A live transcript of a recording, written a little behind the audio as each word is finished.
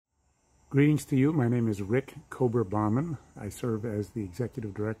Greetings to you. My name is Rick Kober-Barman. I serve as the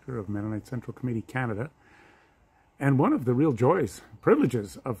Executive Director of Mennonite Central Committee Canada. And one of the real joys,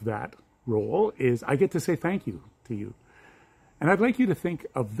 privileges of that role is I get to say thank you to you. And I'd like you to think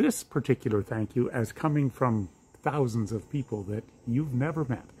of this particular thank you as coming from thousands of people that you've never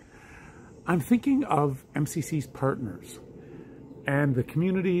met. I'm thinking of MCC's partners and the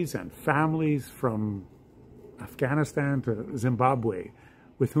communities and families from Afghanistan to Zimbabwe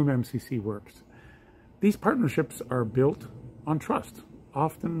with whom MCC works. These partnerships are built on trust,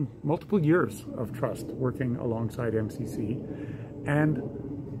 often multiple years of trust working alongside MCC, and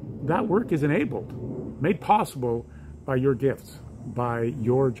that work is enabled, made possible by your gifts, by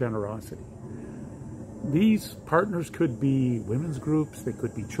your generosity. These partners could be women's groups, they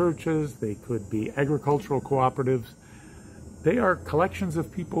could be churches, they could be agricultural cooperatives. They are collections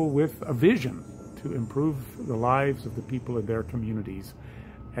of people with a vision to improve the lives of the people in their communities.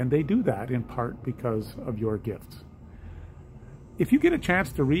 And they do that in part because of your gifts. If you get a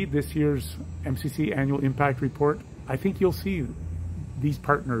chance to read this year's MCC Annual Impact Report, I think you'll see these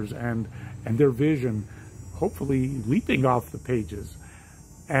partners and their vision hopefully leaping off the pages.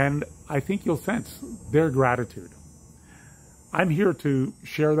 And I think you'll sense their gratitude. I'm here to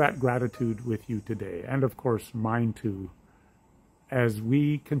share that gratitude with you today, and of course mine too, as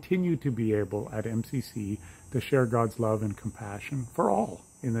we continue to be able at MCC to share God's love and compassion for all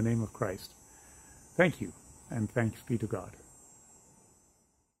in the name of Christ. Thank you, and thanks be to God.